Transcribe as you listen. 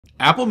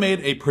Apple made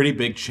a pretty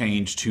big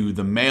change to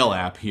the Mail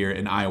app here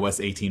in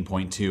iOS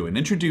 18.2 and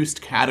introduced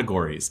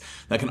categories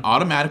that can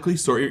automatically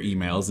sort your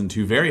emails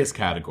into various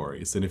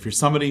categories. And if you're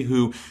somebody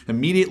who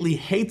immediately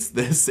hates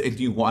this and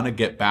you want to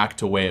get back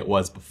to the way it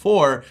was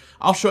before,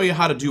 I'll show you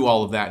how to do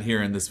all of that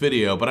here in this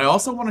video. But I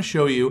also want to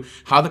show you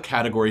how the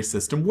category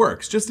system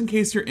works, just in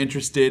case you're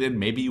interested and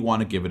maybe you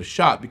want to give it a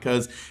shot,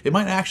 because it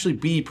might actually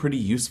be pretty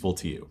useful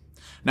to you.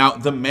 Now,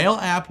 the Mail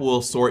app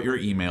will sort your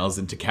emails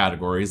into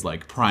categories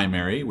like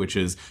primary, which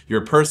is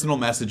your personal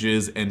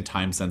messages and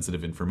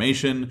time-sensitive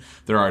information.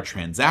 There are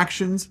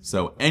transactions,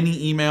 so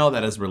any email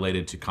that is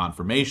related to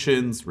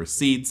confirmations,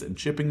 receipts, and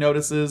shipping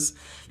notices.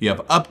 You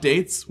have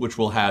updates, which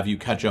will have you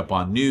catch up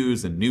on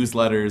news and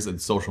newsletters and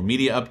social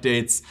media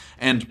updates,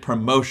 and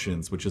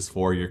promotions, which is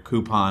for your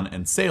coupon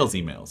and sales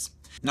emails.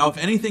 Now, if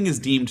anything is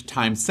deemed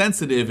time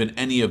sensitive in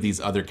any of these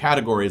other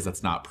categories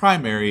that's not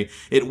primary,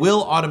 it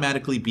will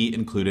automatically be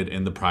included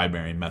in the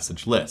primary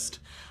message list.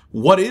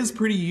 What is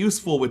pretty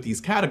useful with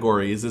these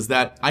categories is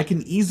that I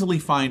can easily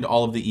find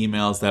all of the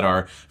emails that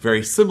are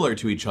very similar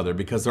to each other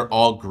because they're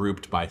all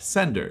grouped by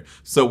sender.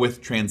 So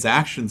with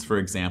transactions, for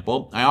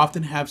example, I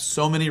often have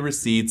so many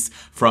receipts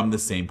from the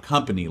same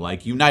company,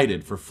 like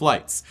United for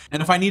flights.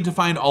 And if I need to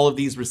find all of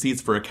these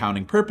receipts for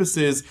accounting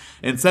purposes,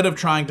 instead of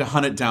trying to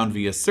hunt it down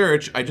via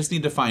search, I just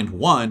need to find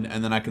one,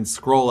 and then I can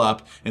scroll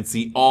up and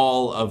see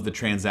all of the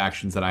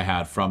transactions that I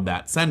had from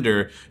that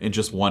sender in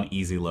just one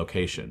easy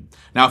location.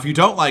 Now, if you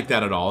don't like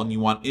that at all, and you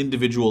want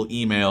individual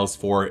emails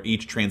for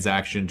each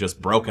transaction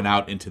just broken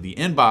out into the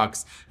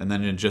inbox and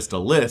then in just a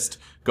list,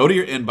 go to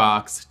your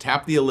inbox,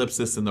 tap the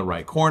ellipsis in the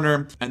right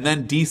corner, and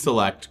then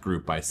deselect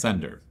group by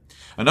sender.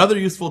 Another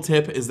useful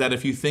tip is that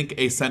if you think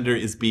a sender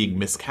is being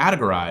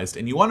miscategorized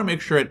and you want to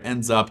make sure it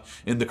ends up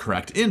in the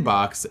correct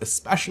inbox,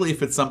 especially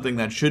if it's something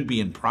that should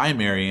be in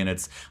primary and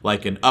it's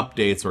like in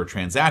updates or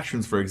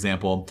transactions, for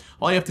example,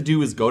 all you have to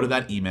do is go to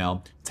that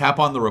email, tap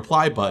on the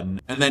reply button,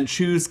 and then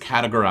choose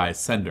categorize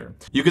sender.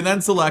 You can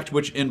then select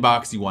which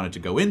inbox you want it to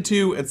go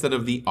into instead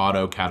of the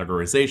auto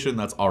categorization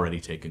that's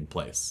already taking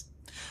place.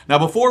 Now,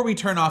 before we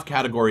turn off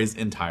categories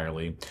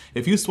entirely,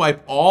 if you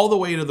swipe all the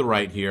way to the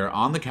right here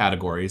on the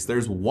categories,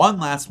 there's one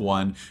last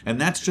one,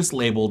 and that's just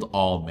labeled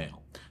all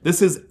mail.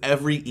 This is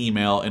every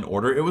email in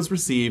order it was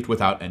received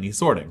without any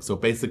sorting. So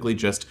basically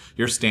just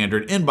your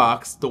standard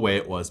inbox the way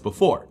it was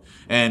before.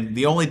 And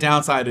the only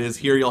downside is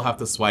here you'll have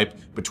to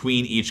swipe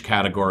between each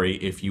category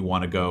if you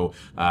want to go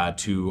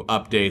to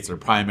updates or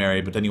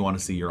primary, but then you want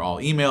to see your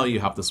all email, you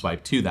have to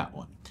swipe to that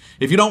one.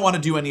 If you don't want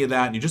to do any of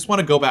that and you just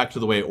want to go back to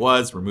the way it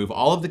was, remove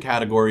all of the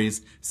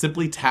categories,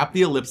 simply tap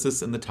the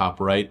ellipsis in the top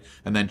right,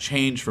 and then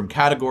change from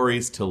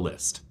categories to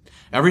list.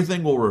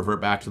 Everything will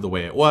revert back to the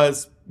way it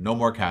was, no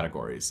more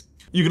categories.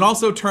 You can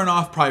also turn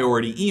off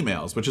priority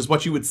emails, which is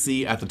what you would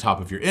see at the top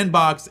of your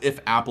inbox if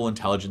Apple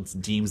Intelligence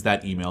deems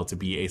that email to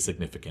be a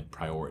significant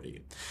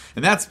priority.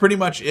 And that's pretty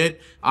much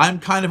it. I'm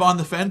kind of on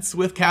the fence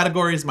with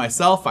categories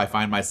myself. I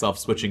find myself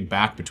switching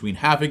back between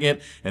having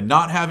it and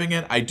not having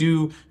it. I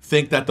do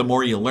think that the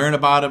more you learn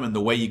about them and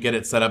the way you get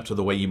it set up to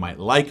the way you might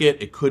like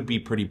it, it could be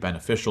pretty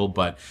beneficial.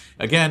 But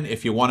again,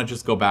 if you want to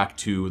just go back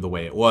to the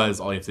way it was,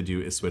 all you have to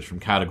do is switch from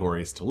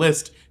categories to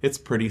list. It's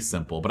pretty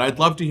simple. But I'd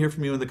love to hear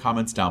from you in the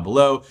comments down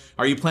below.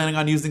 Are you planning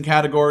on using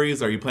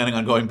categories? Are you planning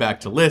on going back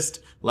to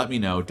list? Let me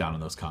know down in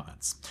those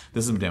comments.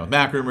 This has been Dan with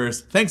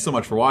MacRumors. Thanks so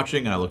much for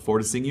watching, and I look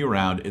forward to seeing you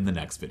around in the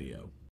next video.